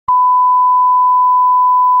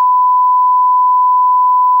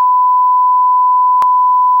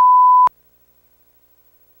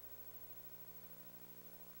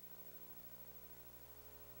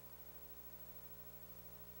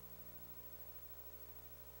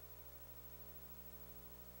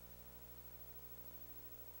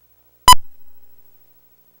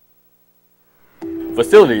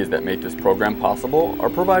Facilities that make this program possible are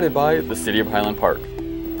provided by the City of Highland Park.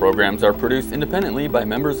 Programs are produced independently by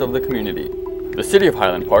members of the community. The City of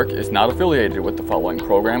Highland Park is not affiliated with the following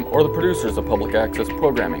program or the producers of public access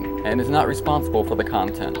programming and is not responsible for the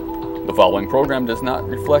content. The following program does not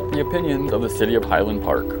reflect the opinions of the City of Highland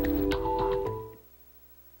Park.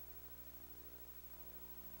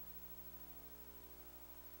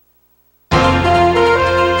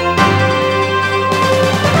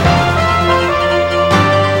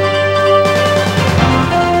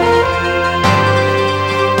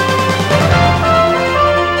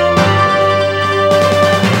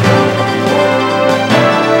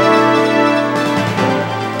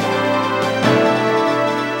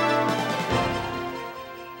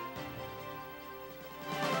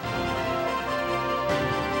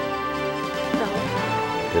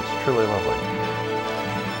 It's truly lovely.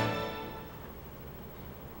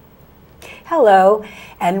 Hello,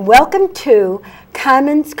 and welcome to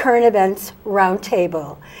Cahnmann's Current Events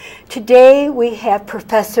Roundtable. Today we have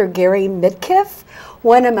Professor Gary Midkiff,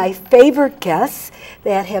 one of my favorite guests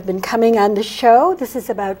that have been coming on the show. This is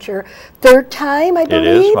about your third time, I believe.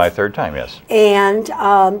 It is my third time, yes. And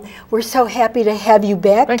we're so happy to have you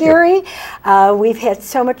back, Thank Gary. We have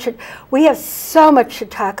so much to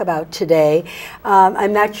talk about today.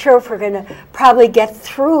 I'm not sure if we're going to probably get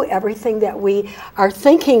through everything that we are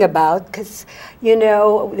thinking about, because, you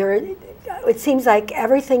know, it seems like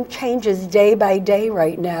everything changes day by day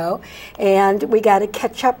right now, and we got to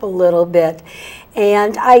catch up a little bit.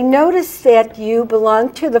 And I noticed that you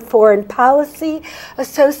belong to the Foreign Policy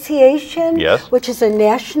Association, yes, which is a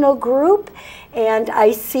national group. And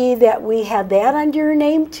I see that we have that under your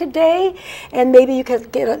name today. And maybe you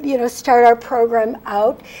could start our program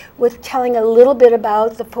out with telling a little bit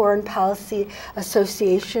about the Foreign Policy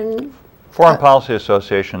Association. Foreign Policy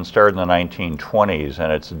Association started in the 1920s,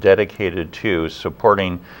 and it's dedicated to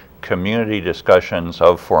supporting community discussions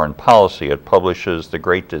of foreign policy. It publishes the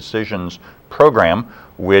Great Decisions program,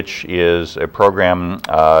 which is a program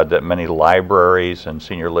that many libraries and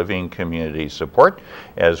senior living communities support,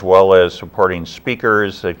 as well as supporting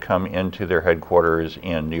speakers that come into their headquarters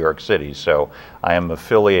in New York City. So I am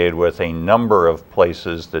affiliated with a number of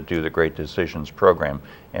places that do the Great Decisions program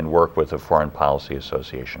and work with the Foreign Policy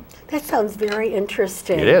Association. That sounds very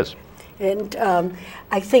interesting. It is. And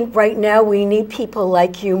I think right now we need people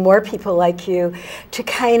like you, more people like you, to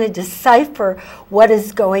kind of decipher what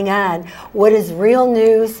is going on, what is real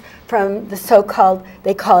news from the so-called,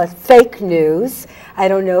 they call it fake news. I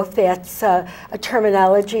don't know if that's a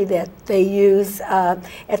terminology that they use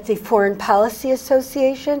at the Foreign Policy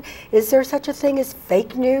Association. Is there such a thing as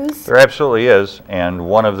fake news? There absolutely is, and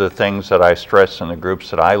one of the things that I stress in the groups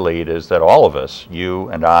that I lead is that all of us, you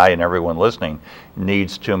and I and everyone listening,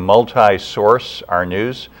 needs to multi-source our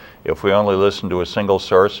news. If we only listen to a single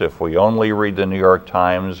source, if we only read the New York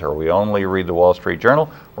Times or we only read the Wall Street Journal,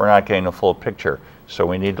 we're not getting a full picture. So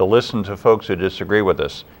we need to listen to folks who disagree with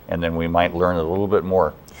us, and then we might learn a little bit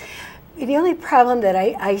more. The only problem that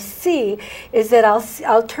I see is that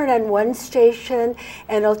I'll turn on one station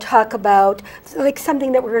and it'll talk about, like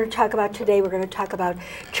something that we're going to talk about today. We're going to talk about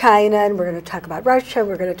China, and we're going to talk about Russia,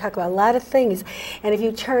 we're going to talk about a lot of things. And if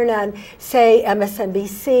you turn on, say,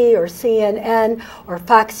 MSNBC or CNN or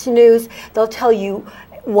Fox News, they'll tell you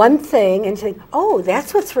one thing and think, oh,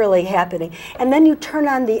 that's what's really happening. And then you turn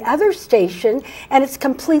on the other station and it's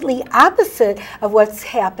completely opposite of what's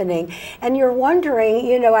happening. And you're wondering,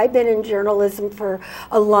 you know, I've been in journalism for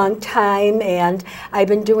a long time, and I've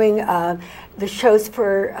been doing the shows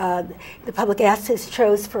for the public access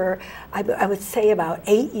shows for I would say about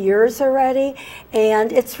 8 years already,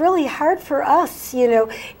 and it's really hard for us, you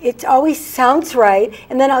know. It always sounds right,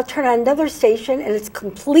 and then I'll turn on another station and it's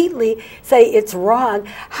completely say it's wrong.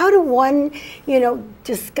 How do one, you know,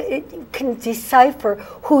 just can decipher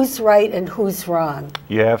who's right and who's wrong?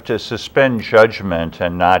 You have to suspend judgment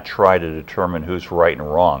and not try to determine who's right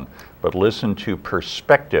and wrong, but listen to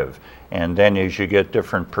perspective. And then as you get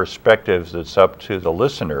different perspectives, it's up to the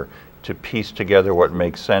listener to piece together what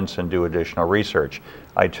makes sense and do additional research.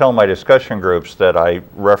 I tell my discussion groups that I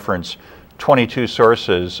reference 22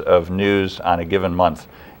 sources of news on a given month,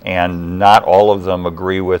 and not all of them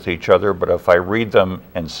agree with each other, but if I read them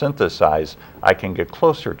and synthesize, I can get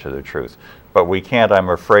closer to the truth. But we can't, I'm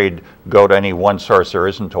afraid, go to any one source. There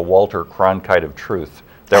isn't a Walter Cronkite of truth.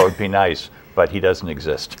 That would be nice. but he doesn't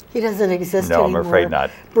exist. He doesn't exist No, anymore. I'm afraid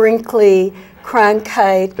not. Brinkley,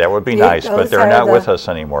 Cronkite. That would be nice, but they're not with us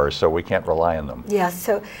anymore, so we can't rely on them. Yeah,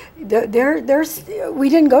 so we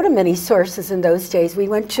didn't go to many sources in those days. We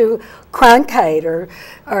went to Cronkite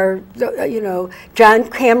or John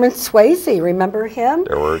Cameron Swayze. Remember him?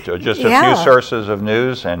 There were just a few sources of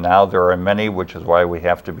news, and now there are many, which is why we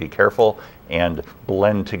have to be careful and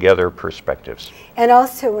blend together perspectives. And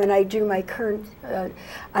also, when I do my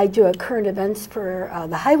I do a current events for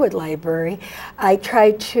the Highwood Library, I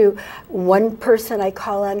try to, one person I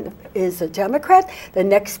call on is a Democrat, the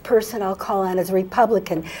next person I'll call on is a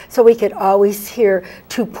Republican, so we could always hear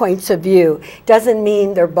 2 points of view. Doesn't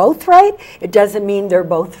mean they're both right, it doesn't mean they're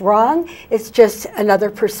both wrong, it's just another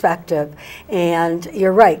perspective. And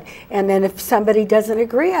you're right. And then if somebody doesn't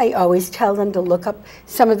agree, I always tell them to look up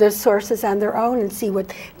some of the sources on their own and see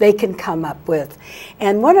what they can come up with.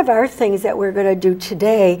 And one of our things that we're going to do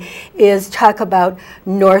today is talk about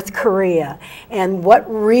North Korea and what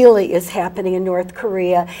really is happening in North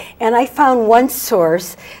Korea. And I found one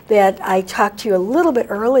source that I talked to you a little bit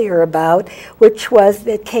earlier about, which was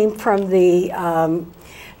that came from the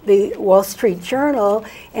Wall Street Journal,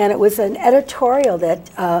 and it was an editorial that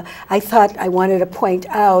I thought I wanted to point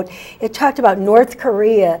out. It talked about North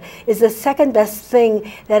Korea is the second best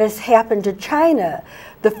thing that has happened to China,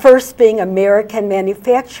 the first being American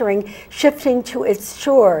manufacturing shifting to its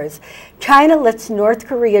shores. China lets North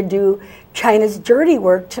Korea do China's dirty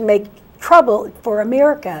work to make trouble for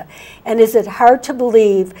America. And is it hard to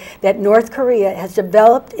believe that North Korea has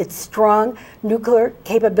developed its strong nuclear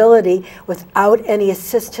capability without any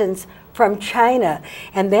assistance from China?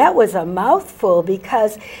 And that was a mouthful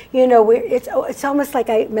because, it's almost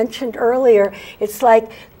like I mentioned earlier, it's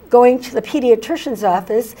like going to the pediatrician's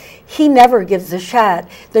office, he never gives a shot.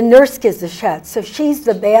 The nurse gives the shot. So she's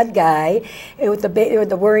the bad guy with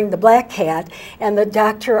the wearing the black hat, and the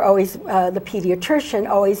doctor always, the pediatrician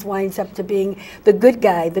always winds up to being the good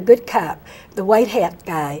guy, the good cop, the white hat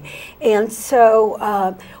guy. And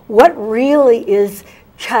so what really is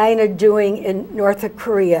China doing in North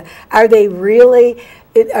Korea? Are they really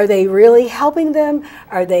helping them?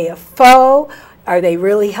 Are they a foe? Are they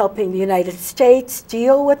really helping the United States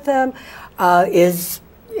deal with them? Are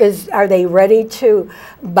they ready to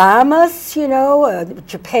bomb us?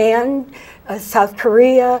 Japan, South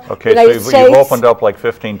Korea, United States. You've opened up like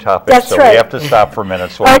 15 topics, That's so right. we have to stop for a minute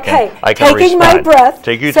so okay. I can Taking respond. my breath.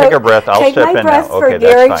 Take a breath. I'll step in now. Take my breath for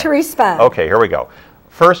Gary to respond. Okay, here we go.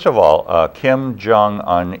 First of all, Kim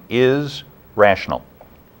Jong-un is rational.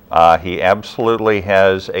 He absolutely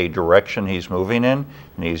has a direction he's moving in,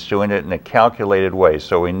 and he's doing it in a calculated way.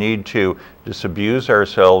 So we need to disabuse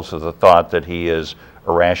ourselves of the thought that he is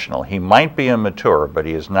irrational. He might be immature, but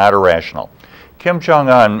he is not irrational. Kim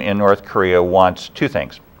Jong-un in North Korea wants two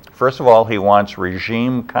things. First of all, he wants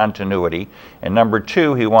regime continuity, and number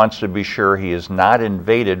two, he wants to be sure he is not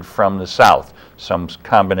invaded from the south, some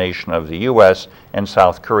combination of the U.S. and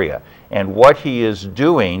South Korea. And what he is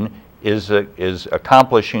doing is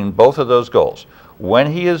accomplishing both of those goals.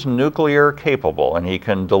 When he is nuclear capable and he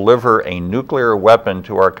can deliver a nuclear weapon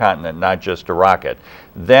to our continent, not just a rocket,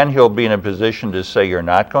 then he'll be in a position to say, you're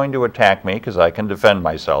not going to attack me because I can defend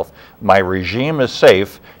myself. My regime is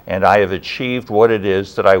safe and I have achieved what it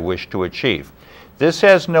is that I wish to achieve. This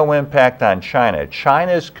has no impact on China.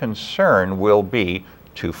 China's concern will be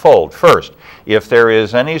twofold. First, if there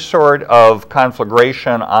is any sort of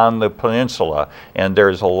conflagration on the peninsula and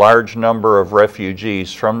there's a large number of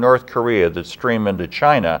refugees from North Korea that stream into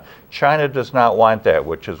China, China does not want that,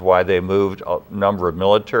 which is why they moved a number of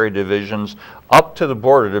military divisions up to the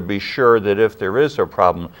border to be sure that if there is a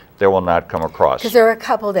problem, they will not come across. Because there are a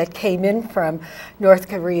couple that came in from North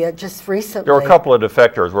Korea just recently. There were a couple of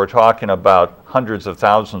defectors. We're talking about hundreds of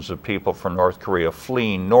thousands of people from North Korea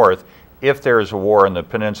fleeing north. If there is a war in the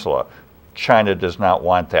peninsula, China does not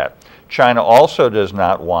want that. China also does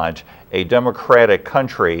not want a democratic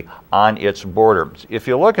country on its borders. If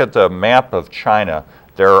you look at the map of China,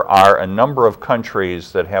 there are a number of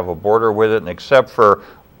countries that have a border with it, and except for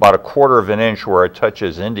about 1/4 of an inch where it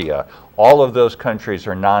touches India, all of those countries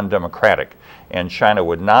are non-democratic. And China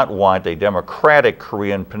would not want a democratic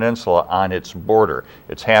Korean peninsula on its border.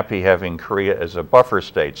 It's happy having Korea as a buffer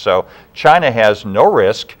state. So China has no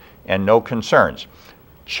risk and no concerns.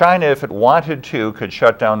 China, if it wanted to, could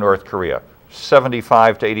shut down North Korea.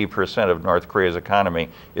 75 to 80% of North Korea's economy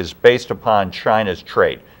is based upon China's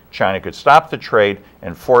trade. China could stop the trade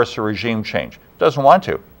and force a regime change. Doesn't want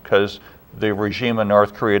to, because the regime in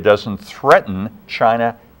North Korea doesn't threaten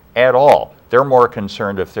China at all. They're more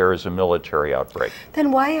concerned if there is a military outbreak.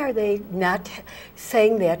 Then why are they not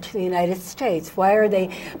saying that to the United States? Why are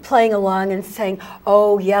they playing along and saying,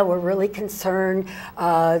 "Oh yeah, we're really concerned.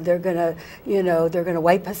 They're gonna, they're gonna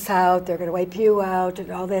wipe us out. They're gonna wipe you out,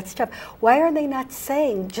 and all that stuff." Why are they not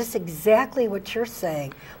saying just exactly what you're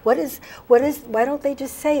saying? Why don't they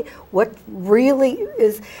just say what really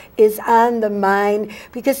is on the mind?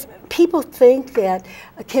 Because people think that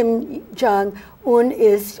Kim Jong-un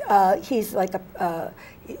is he's like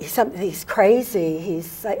he's crazy,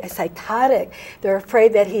 he's psychotic. They're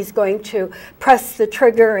afraid that he's going to press the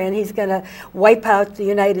trigger and he's going to wipe out the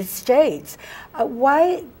United States.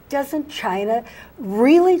 Why doesn't China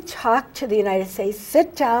really talk to the United States,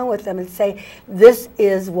 sit down with them and say, this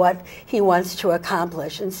is what he wants to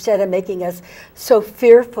accomplish, instead of making us so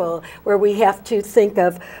fearful where we have to think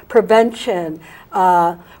of prevention,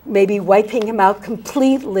 maybe wiping him out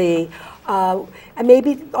completely, and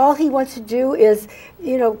maybe all he wants to do is,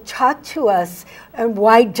 talk to us. And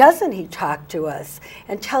why doesn't he talk to us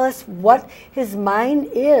and tell us what his mind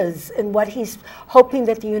is and what he's hoping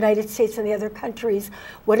that the United States and the other countries,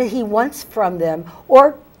 what he wants from them?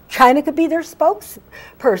 Or China could be their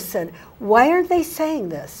spokesperson. Why aren't they saying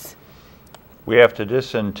this? We have to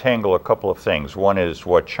disentangle a couple of things. One is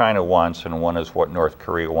what China wants, and one is what North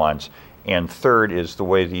Korea wants. And third is the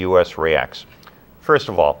way the U.S. reacts. First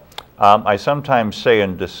of all, I sometimes say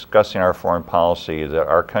in discussing our foreign policy that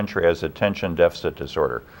our country has attention deficit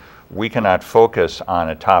disorder. We cannot focus on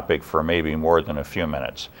a topic for maybe more than a few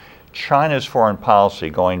minutes. China's foreign policy,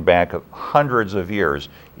 going back hundreds of years,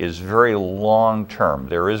 is very long term.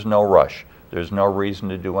 There is no rush. There's no reason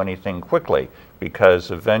to do anything quickly, because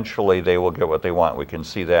eventually they will get what they want. We can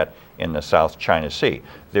see that in the South China Sea.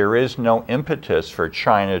 There is no impetus for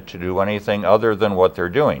China to do anything other than what they're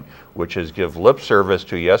doing, which is give lip service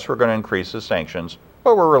to, yes, we're going to increase the sanctions,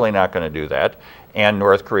 but we're really not going to do that. And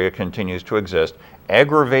North Korea continues to exist,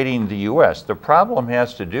 aggravating the U.S. The problem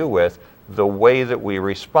has to do with the way that we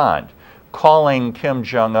respond. Calling Kim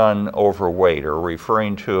Jong-un overweight or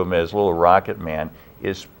referring to him as little rocket man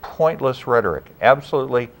is pointless rhetoric,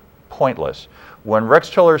 absolutely pointless. When Rex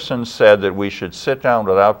Tillerson said that we should sit down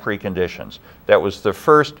without preconditions, that was the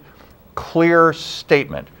first clear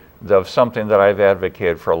statement of something that I've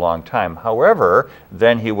advocated for a long time. However,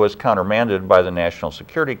 then he was countermanded by the National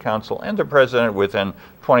Security Council and the president within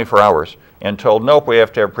 24 hours and told, nope, we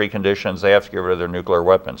have to have preconditions, they have to get rid of their nuclear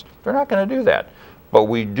weapons. They're not going to do that. But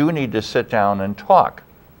we do need to sit down and talk.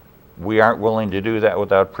 We aren't willing to do that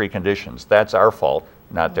without preconditions. That's our fault,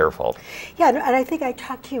 not their fault. Yeah, and I think I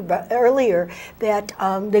talked to you about earlier that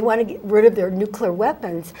they want to get rid of their nuclear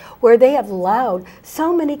weapons, where they have allowed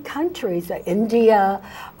so many countries, India,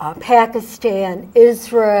 Pakistan,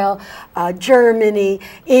 Israel, Germany,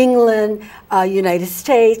 England, United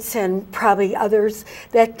States, and probably others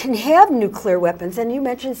that can have nuclear weapons. And you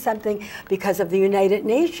mentioned something because of the United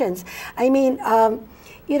Nations. I mean,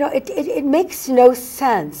 it makes no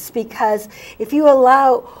sense, because if you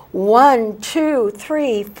allow 1, 2,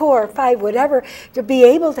 3, 4, 5, whatever, to be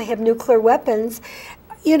able to have nuclear weapons,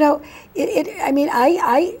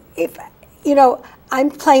 I'm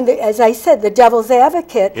playing, as I said, the devil's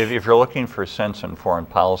advocate. If you're looking for sense in foreign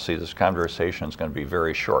policy, this conversation is going to be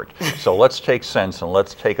very short. So let's take sense and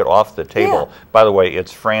let's take it off the table. Yeah. By the way,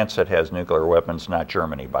 it's France that has nuclear weapons, not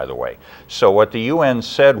Germany, by the way. So what the UN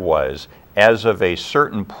said was, as of a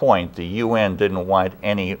certain point, the UN didn't want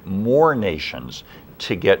any more nations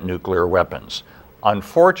to get nuclear weapons.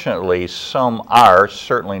 Unfortunately, some are,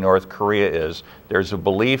 certainly North Korea is. There's a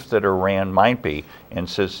belief that Iran might be, and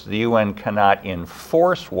since the UN cannot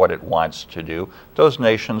enforce what it wants to do, those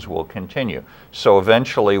nations will continue. So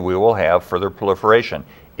eventually we will have further proliferation.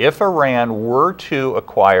 If Iran were to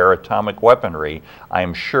acquire atomic weaponry,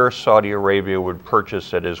 I'm sure Saudi Arabia would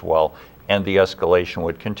purchase it as well, and the escalation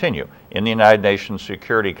would continue. In the United Nations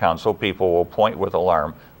Security Council, people will point with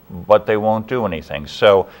alarm, but they won't do anything.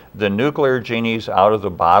 So the nuclear genie's out of the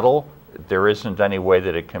bottle. There isn't any way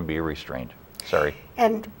that it can be restrained. Sorry.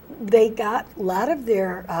 And they got a lot of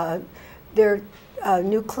their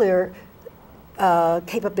nuclear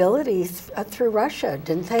capabilities through Russia,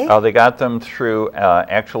 didn't they? They got them through,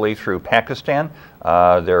 actually through Pakistan.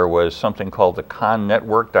 There was something called the Cahnmann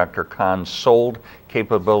network. Dr. Cahnmann sold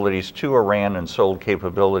capabilities to Iran and sold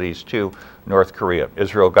capabilities to North Korea.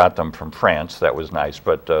 Israel got them from France. That was nice.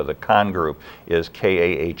 But the Cahnmann group is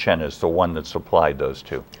K-A-H-N, is the one that supplied those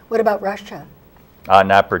two. What about Russia?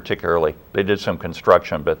 Not particularly. They did some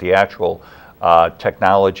construction, but the actual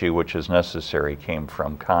technology which is necessary came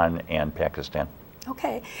from Cahnmann and Pakistan.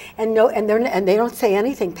 Okay, and no, and they don't say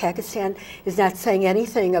anything. Pakistan is not saying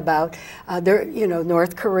anything about their,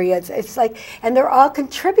 North Korea. It's like, and they're all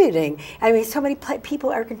contributing. I mean, so many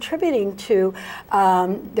people are contributing to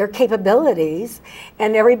their capabilities,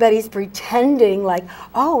 and everybody's pretending like,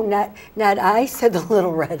 oh, not I, said the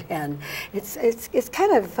little red hen. It's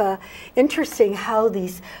kind of interesting how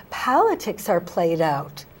these politics are played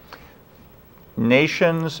out.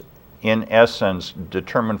 Nations, in essence,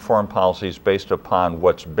 determine foreign policies based upon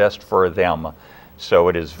what's best for them. So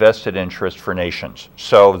it is vested interest for nations.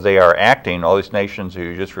 So they are acting, all these nations who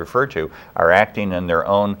you just referred to, are acting in their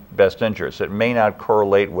own best interest. It may not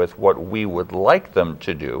correlate with what we would like them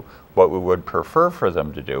to do, what we would prefer for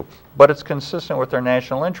them to do, but it's consistent with their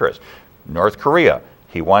national interest. North Korea,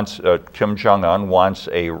 he wants, Kim Jong-un wants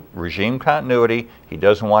a regime continuity. He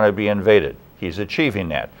doesn't want to be invaded. He's achieving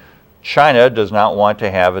that. China does not want to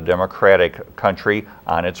have a democratic country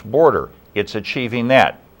on its border. It's achieving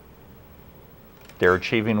that. They're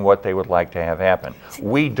achieving what they would like to have happen.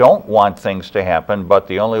 We don't want things to happen, but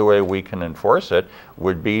the only way we can enforce it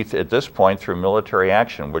would be, at this point, through military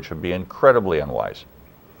action, which would be incredibly unwise.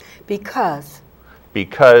 Because?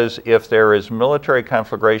 Because if there is military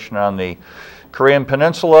conflagration on the Korean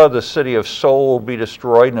Peninsula, the city of Seoul will be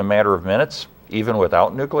destroyed in a matter of minutes, even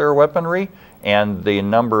without nuclear weaponry. And the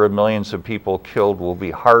number of millions of people killed will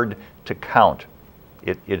be hard to count.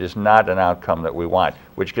 It is not an outcome that we want,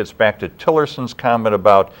 which gets back to Tillerson's comment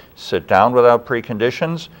about sit down without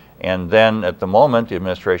preconditions, and then at the moment the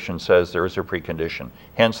administration says there is a precondition,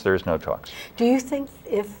 hence there's no talks. Do you think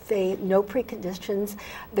if they no preconditions,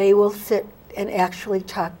 they will sit and actually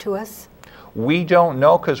talk to us? We don't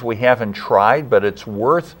know because we haven't tried, but it's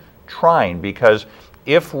worth trying, because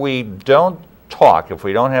if we don't talk, if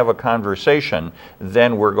we don't have a conversation,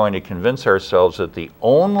 then we're going to convince ourselves that the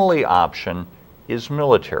only option is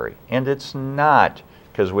military. And it's not,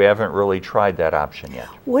 because we haven't really tried that option yet.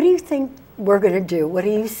 What do you think we're going to do? What do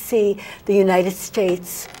you see the United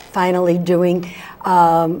States finally doing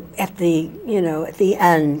at the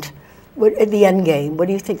end? At the end game? What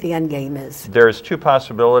do you think the end game is? There's two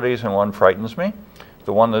possibilities, and one frightens me.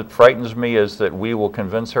 The one that frightens me is that we will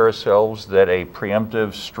convince ourselves that a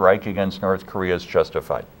preemptive strike against North Korea is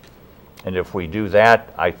justified. And if we do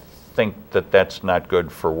that, I think that that's not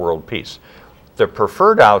good for world peace. The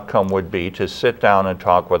preferred outcome would be to sit down and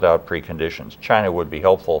talk without preconditions. China would be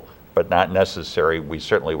helpful, but not necessary. We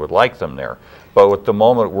certainly would like them there. But at the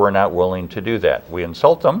moment, we're not willing to do that. We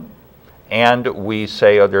insult them, and we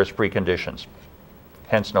say, oh, there's preconditions.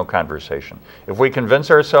 Hence no conversation. If we convince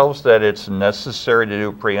ourselves that it's necessary to do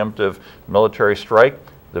a preemptive military strike,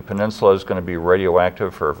 the peninsula is going to be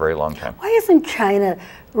radioactive for a very long time. Why hasn't China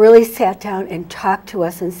really sat down and talked to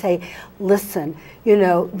us and say, listen,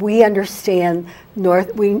 we understand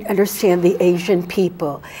we understand the Asian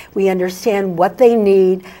people. We understand what they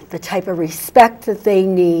need, the type of respect that they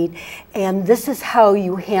need, and this is how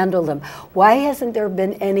you handle them. Why hasn't there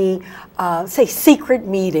been any, say, secret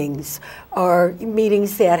meetings or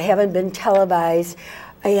meetings that haven't been televised,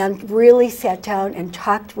 and really sat down and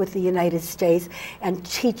talked with the United States and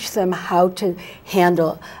teach them how to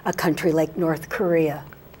handle a country like North Korea?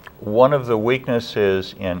 One of the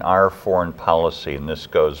weaknesses in our foreign policy, and this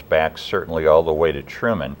goes back certainly all the way to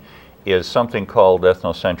Truman, is something called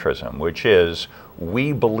ethnocentrism, which is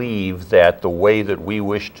we believe that the way that we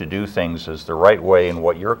wish to do things is the right way, and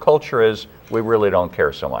what your culture is, we really don't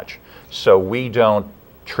care so much. So we don't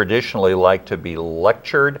traditionally like to be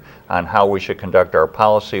lectured on how we should conduct our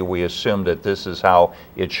policy. We assume that this is how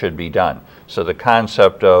it should be done. So the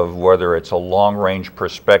concept of whether it's a long-range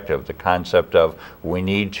perspective, the concept of we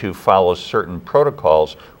need to follow certain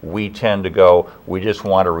protocols, we tend to go, we just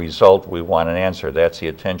want a result, we want an answer. That's the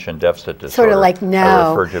attention deficit disorder sort of like now.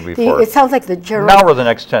 I referred to before. It sounds like the general... Now or the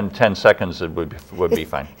next 10 seconds it would be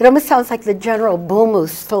fine. It almost sounds like the general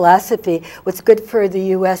Bulmus philosophy. What's good for the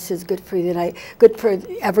U.S. is good for good for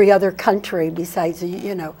every other country besides,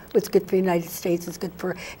 what's good for the United States is good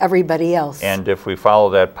for everybody else. And if we follow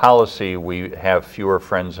that policy, we have fewer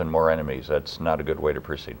friends and more enemies. That's not a good way to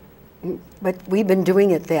proceed. But we've been doing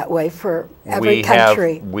it that way for every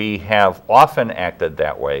country. We have often acted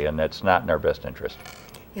that way, and that's not in our best interest.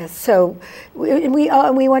 Yes, so we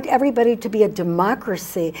want everybody to be a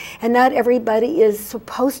democracy, and not everybody is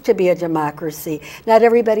supposed to be a democracy. Not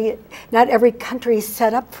every country is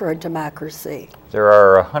set up for a democracy. There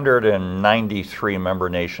are 193 member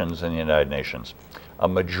nations in the United Nations. A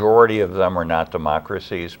majority of them are not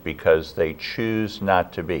democracies because they choose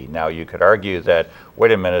not to be. Now, you could argue that,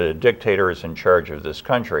 wait a minute, a dictator is in charge of this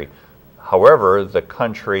country. However, the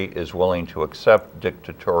country is willing to accept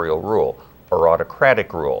dictatorial rule or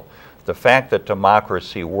autocratic rule. The fact that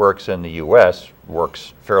democracy works in the U.S.,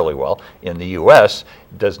 works fairly well in the U.S.,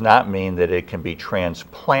 does not mean that it can be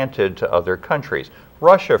transplanted to other countries.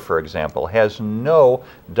 Russia, for example, has no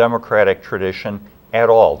democratic tradition at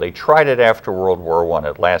all. They tried it after World War I.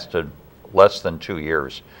 It lasted less than 2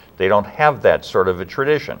 years. They don't have that sort of a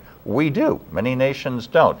tradition. We do. Many nations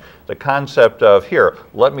don't. The concept of, here,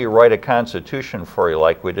 let me write a constitution for you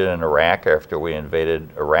like we did in Iraq after we invaded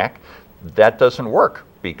Iraq, that doesn't work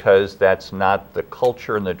because that's not the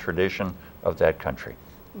culture and the tradition of that country.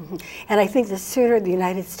 Mm-hmm. And I think the sooner the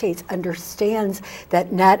United States understands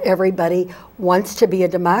that not everybody wants to be a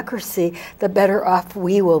democracy, the better off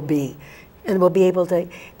we will be. And they'll be able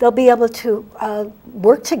to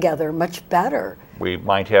work together much better. We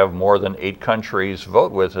might have more than 8 countries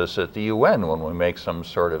vote with us at the UN when we make some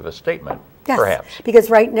sort of a statement. Yes, perhaps. because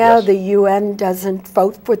right now Yes. the UN doesn't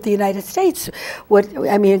vote with the United States.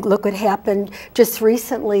 Look what happened just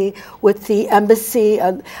recently with the embassy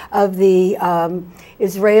of the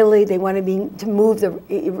Israeli. They wanted to move the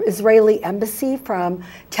Israeli embassy from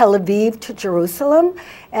Tel Aviv to Jerusalem.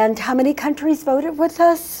 And how many countries voted with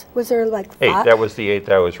us? Was there like 8. 5? That was the 8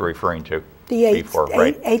 that I was referring to. The eight, before,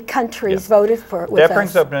 right. eight countries Yeah. voted for it with us. That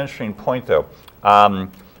brings up an interesting point, though.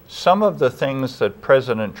 Some of the things that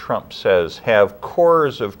President Trump says have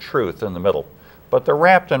cores of truth in the middle, but they're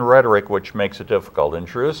wrapped in rhetoric, which makes it difficult. And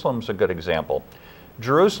Jerusalem's a good example.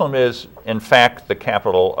 Jerusalem is, in fact, the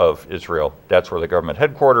capital of Israel. That's where the government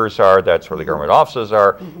headquarters are. That's where the government offices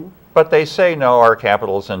are. Mm-hmm. But they say, no, our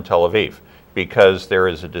capital's in Tel Aviv, because there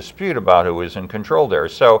is a dispute about who is in control there.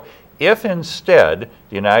 So if instead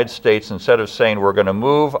the United States, instead of saying we're going to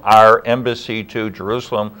move our embassy to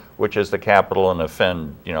Jerusalem, which is the capital and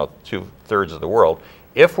offend 2/3 of the world,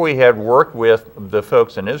 if we had worked with the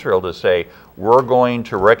folks in Israel to say we're going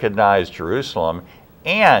to recognize Jerusalem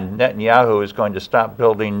and Netanyahu is going to stop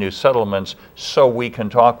building new settlements so we can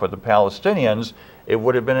talk with the Palestinians, it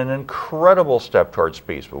would have been an incredible step towards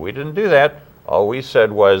peace. But we didn't do that. All we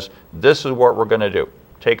said was, this is what we're going to do.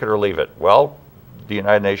 Take it or leave it. Well, the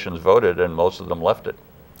United Nations voted and most of them left it.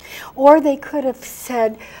 Or they could have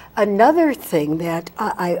said another thing that,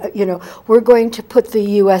 we're going to put the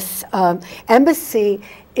U.S. Embassy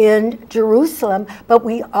in Jerusalem, but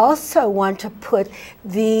we also want to put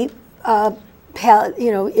the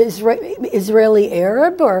Israeli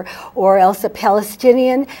Arab or else a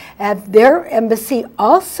Palestinian have their embassy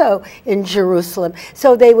also in Jerusalem.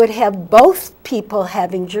 So they would have both people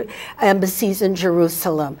having embassies in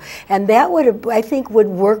Jerusalem. And that would, I think, would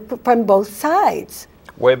work from both sides.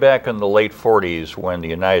 Way back in the late 40s, when the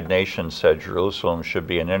United Nations said Jerusalem should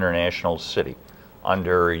be an international city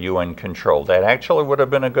under UN control, that actually would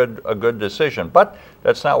have been a good decision. But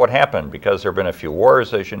that's not what happened, because there have been a few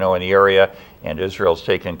wars, as you know, in the area, and Israel's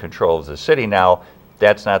taken control of the city now.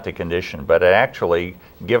 That's not the condition. But it actually,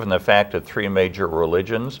 given the fact that 3 major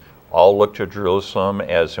religions all look to Jerusalem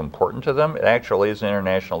as important to them, it actually is an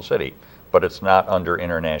international city, but it's not under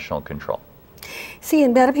international control. See,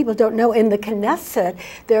 and many people don't know, in the Knesset,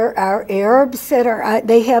 there are Arabs that are,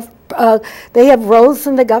 they have roles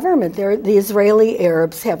in the government. The Israeli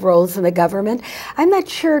Arabs have roles in the government. I'm not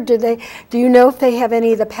sure, do you know if they have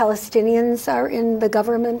any of the Palestinians are in the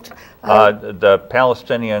government? The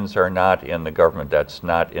Palestinians are not in the government. That's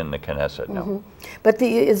not in the Knesset, no. Mm-hmm. But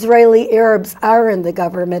the Israeli Arabs are in the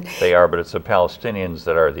government. They are, but it's the Palestinians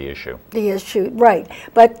that are the issue. The issue, right.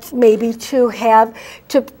 But maybe to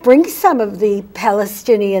bring some of the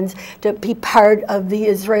Palestinians to be part of the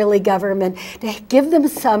Israeli government, to give them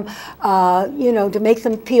some, to make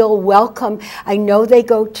them feel welcome. I know they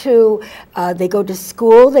go to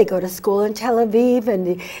school. They go to school in Tel Aviv,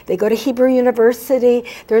 and they go to Hebrew University.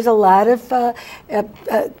 There's a lot of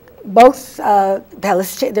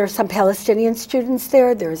there's some Palestinian students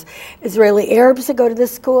there. There's Israeli Arabs that go to the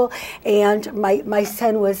school, and my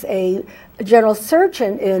son was a general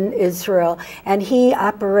surgeon in Israel, and he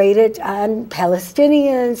operated on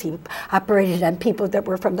Palestinians. He operated on people that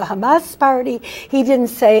were from the Hamas party. He didn't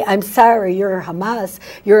say, "I'm sorry, you're Hamas.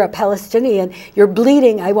 You're a Palestinian. You're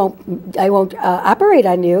bleeding. I won't operate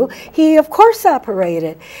on you." He, of course,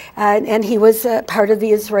 operated, and he was part of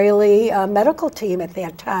the Israeli medical team at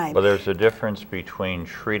that time. Well, there's a difference between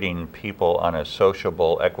treating people on a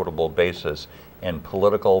sociable, equitable basis and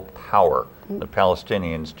political power. The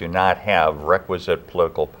Palestinians do not have requisite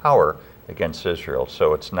political power against Israel,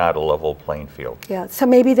 so it's not a level playing field. Yeah, so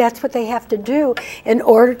maybe that's what they have to do in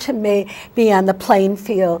order to be on the playing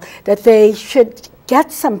field, that they should get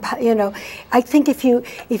some, I think if you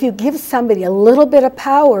give somebody a little bit of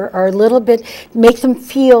power or a little bit, make them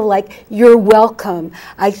feel like you're welcome,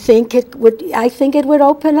 I think it would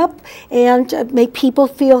open up and make people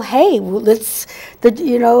feel, hey,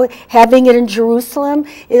 having it in Jerusalem,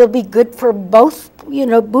 it'll be good for both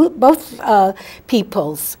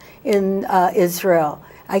peoples in Israel.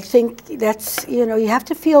 I think that's, you have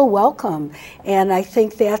to feel welcome, and I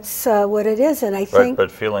think that's what it is. And I think, but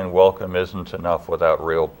feeling welcome isn't enough without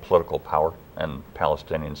real political power, and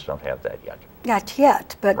Palestinians don't have that yet. Not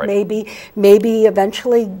yet, but right. maybe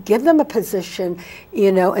eventually give them a position,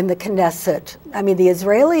 in the Knesset. I mean, the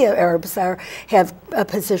Israeli Arabs have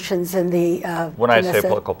positions in the When Knesset. I say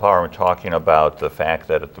political power, I'm talking about the fact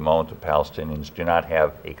that at the moment the Palestinians do not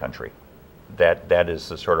have a country. That is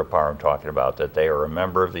the sort of power I'm talking about, that they are a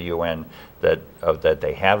member of the UN, that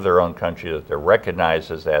they have their own country, that they're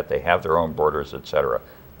recognized as that, they have their own borders, etc.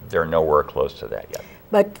 They're nowhere close to that yet.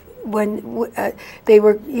 But when they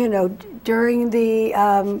were, during the,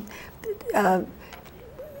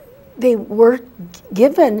 they were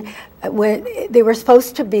given, when they were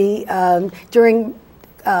supposed to be, during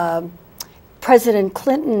President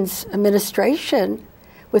Clinton's administration,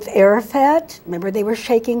 with Arafat. Remember, they were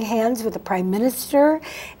shaking hands with the Prime Minister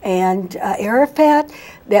and Arafat.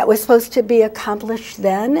 That was supposed to be accomplished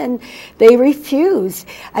then, and they refused.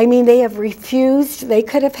 I mean, they have refused. They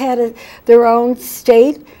could have had their own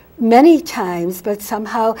state many times, but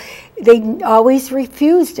somehow they always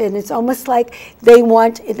refused, and it's almost like they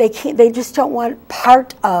just don't want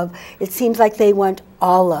part of. It seems like they want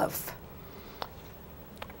all of.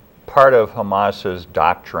 Part of Hamas's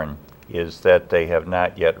doctrine is that they have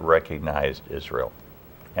not yet recognized Israel.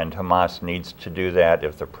 And Hamas needs to do that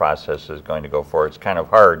if the process is going to go forward. It's kind of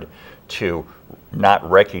hard to not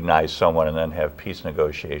recognize someone and then have peace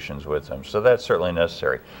negotiations with them. So that's certainly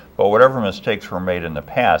necessary. But whatever mistakes were made in the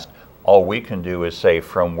past, all we can do is say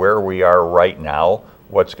from where we are right now,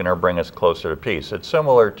 what's going to bring us closer to peace. It's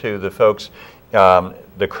similar to the folks,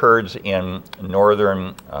 the Kurds in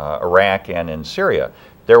northern Iraq and in Syria.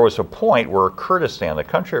 There was a point where Kurdistan, the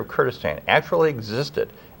country of Kurdistan, actually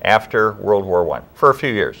existed after World War I for a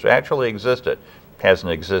few years. It actually existed.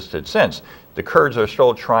 Hasn't existed since. The Kurds are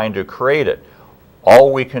still trying to create it.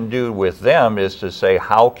 All we can do with them is to say,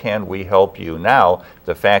 how can we help you now?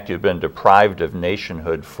 The fact you've been deprived of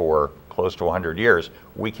nationhood for close to 100 years,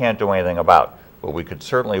 we can't do anything about. But we could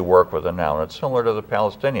certainly work with them now. And it's similar to the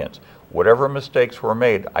Palestinians. Whatever mistakes were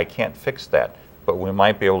made, I can't fix that. But we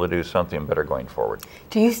might be able to do something better going forward.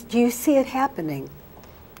 Do you see it happening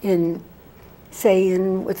within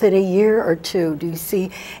a year or two? Do you see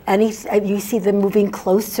them moving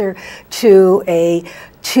closer to a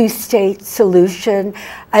two-state solution?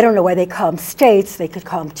 I don't know why they call them states. They could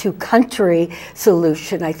call them two-country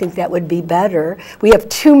solution. I think that would be better. We have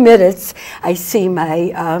 2 minutes. I see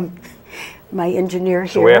my my engineer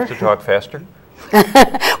here. So we have to talk faster?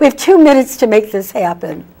 We have 2 minutes to make this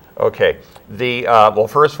happen. Okay. Well,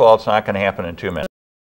 first of all, it's not going to happen in 2 minutes.